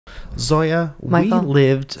Zoya, Michael? we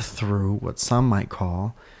lived through what some might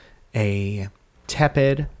call a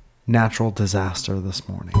tepid natural disaster this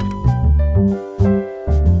morning.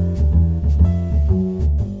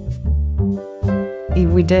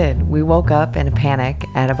 We did. We woke up in a panic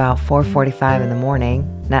at about 4:45 in the morning,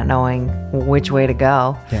 not knowing which way to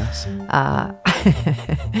go. Yes.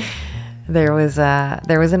 There was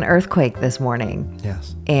an earthquake this morning.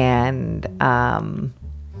 Yes. And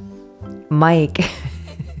Mike,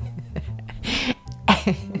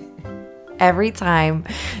 every time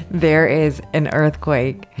there is an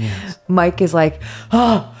earthquake, Yes. Mike is like,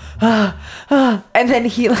 and then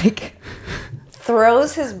he like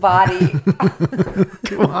throws his body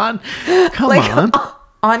Come like on.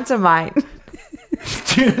 onto mine.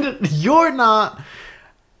 Dude, you're not.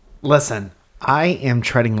 Listen, I am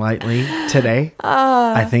treading lightly today.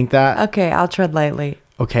 I think that. Okay, I'll tread lightly.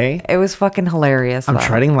 Okay. It was fucking hilarious. I'm though.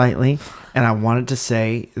 treading lightly, and I wanted to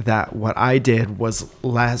say that what I did was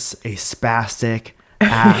less a spastic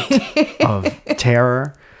act of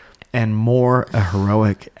terror and more a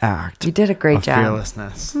heroic act. You did a great of job.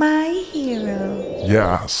 Fearlessness. My hero.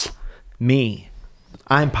 Yes. Me.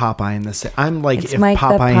 I'm Popeye in this. I'm like It's if Mike the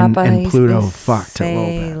Popeye and Popeye's Pluto the fucked a little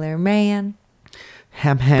bit. Sailor Man.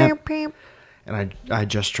 Hem hem. Pew, pew. And I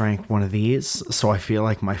just drank one of these, so I feel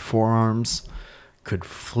like my forearms could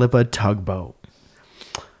flip a tugboat.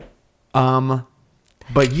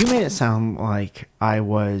 But you made it sound like I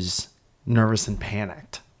was nervous and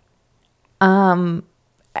panicked.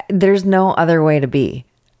 There's no other way to be.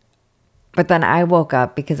 But then I woke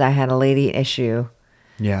up because I had a lady issue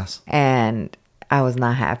Yes. and I was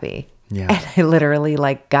not happy. Yeah. And I literally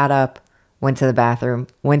like got up, went to the bathroom,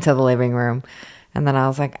 went to the living room, and then I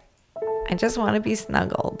was like, I just want to be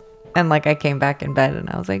snuggled. And like I came back in bed and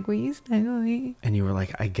I was like, will you snuggle me? And you were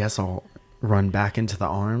like, I guess I'll run back into the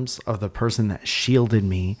arms of the person that shielded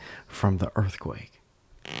me from the earthquake.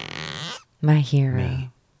 My hero. Me.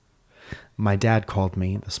 My dad called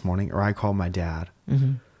me this morning, or I called my dad.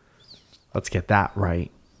 Mm-hmm. Let's get that right.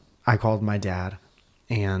 I called my dad,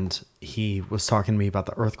 and he was talking to me about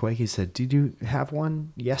the earthquake. He said, did you have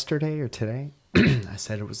one yesterday or today? I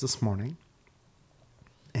said it was this morning.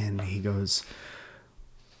 And he goes,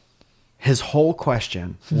 his whole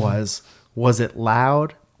question was it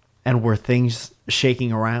loud and were things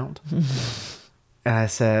shaking around? And I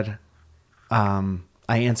said, I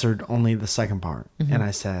answered only the second part. And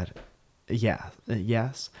I said,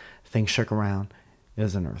 yes, things shook around. It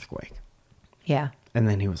was an earthquake. Yeah. And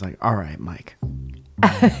then he was like, all right, Mike.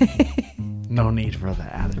 No need for the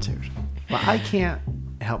attitude. But I can't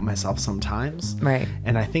help myself sometimes. Right.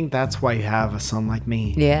 And I think that's why you have a son like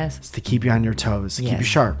me. Yes. It's to keep you on your toes, to keep you Yes.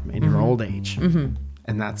 sharp in your old age. And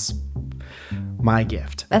that's my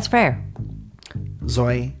gift. That's fair.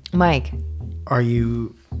 Zoe, Mike. how'd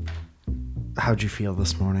you feel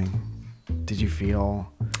this morning? Did you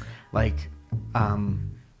feel like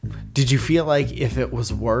if it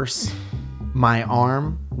was worse, my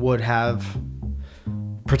arm would have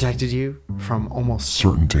protected you from almost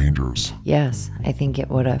Certain dangers. Yes, I think it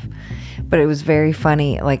would have. But it was very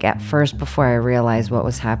funny, like at first before I realized what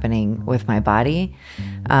was happening with my body.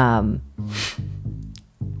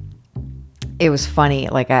 It was funny.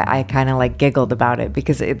 Like I kind of like giggled about it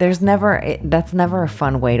because that's never a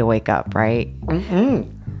fun way to wake up, right?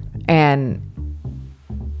 And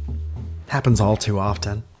happens all too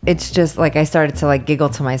often. it's just like I started to like giggle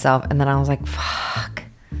to myself and then I was like, fuck.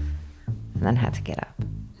 And then had to get up.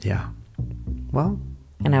 Yeah. Well,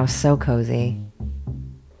 And I was so cozy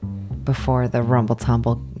before the rumble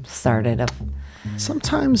tumble started of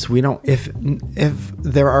sometimes we don't, if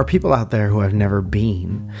there are people out there who have never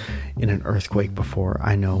been in an earthquake before.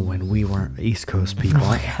 I know when we were East Coast people,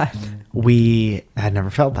 we had never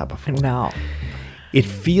felt that before. no. It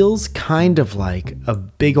feels kind of like a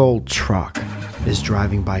big old truck is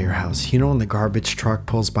driving by your house. You know when the garbage truck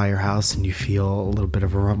pulls by your house and you feel a little bit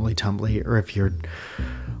of a rumbly tumbly, or if your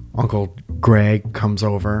Uncle Greg comes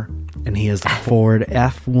over and he has the Ford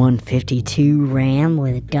F-152 Ram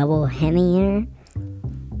with a double Hemi in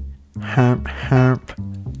Herp, herp.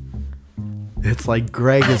 It's like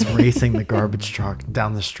Greg is racing the garbage truck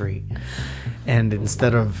down the street. And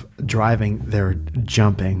instead of driving, they're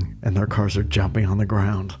jumping, and their cars are jumping on the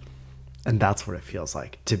ground. And that's what it feels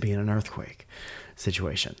like to be in an earthquake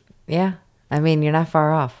situation. Yeah. I mean, you're not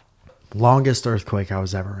far off. Longest earthquake I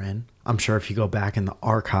was ever in. I'm sure if you go back in the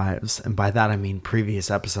archives, and by that I mean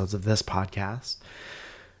previous episodes of this podcast,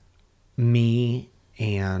 me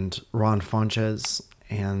and Ron Funches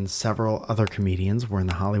and several other comedians were in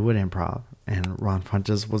the Hollywood Improv, and Ron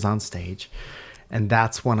Funches was on stage. And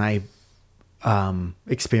that's when I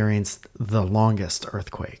experienced the longest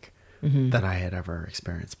earthquake. that I had ever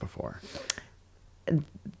experienced before.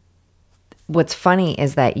 What's funny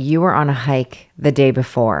is that you were on a hike the day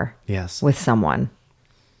before Yes. with someone,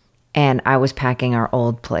 and I was packing our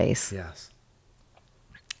old place. Yes.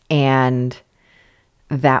 And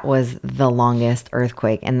that was the longest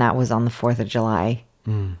earthquake, and that was on the 4th of July,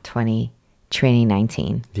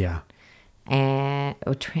 2019. Yeah. And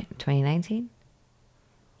 2019?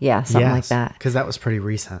 Yeah, something like that. Because that was pretty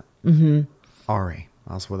recent. Mm-hmm. Ari.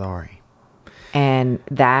 I was with Ari. And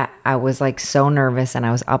that, I was like so nervous, and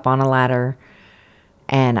I was up on a ladder,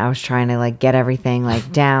 and I was trying to like get everything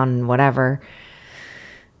like down and whatever.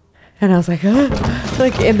 And I was like,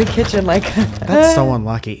 like in the kitchen, like. That's so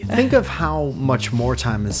unlucky. Think of how much more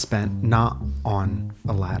time is spent not on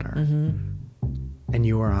a ladder. And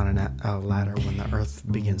you were on a ladder when the earth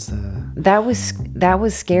begins to. That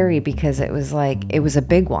was scary because it was like, it was a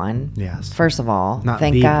big one. Yes. First of all, Not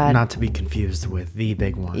thank the, God. Not to be confused with the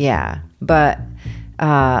big one. Yeah, but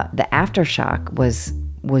the aftershock was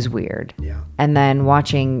weird. Yeah. And then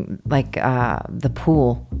watching like the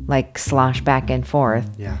pool like slosh back and forth,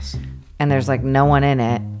 Yes. and there's like no one in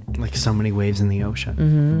it. Like so many waves in the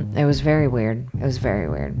ocean. It was very weird. It was very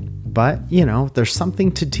weird. But, you know, there's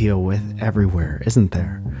something to deal with everywhere, isn't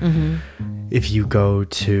there? If you go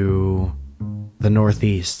to the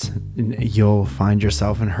Northeast, you'll find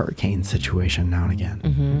yourself in a hurricane situation now and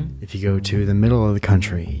again. If you go to the middle of the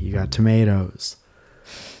country, you got tornadoes.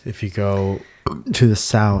 If you go to the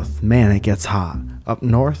South, man, it gets hot. Up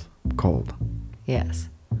north, cold. Yes.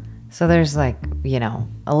 So there's like, you know,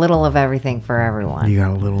 a little of everything for everyone. You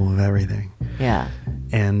got a little of everything. Yeah.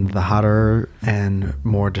 And the hotter and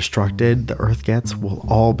more destructed the earth gets, we'll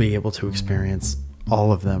all be able to experience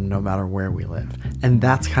all of them no matter where we live. And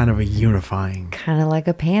that's kind of a unifying. Kind of like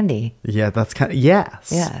a pandy. Yeah, that's kind of, yes.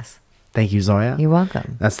 Yes. Thank you, Zoya. You're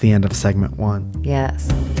welcome. That's the end of segment 1. Yes.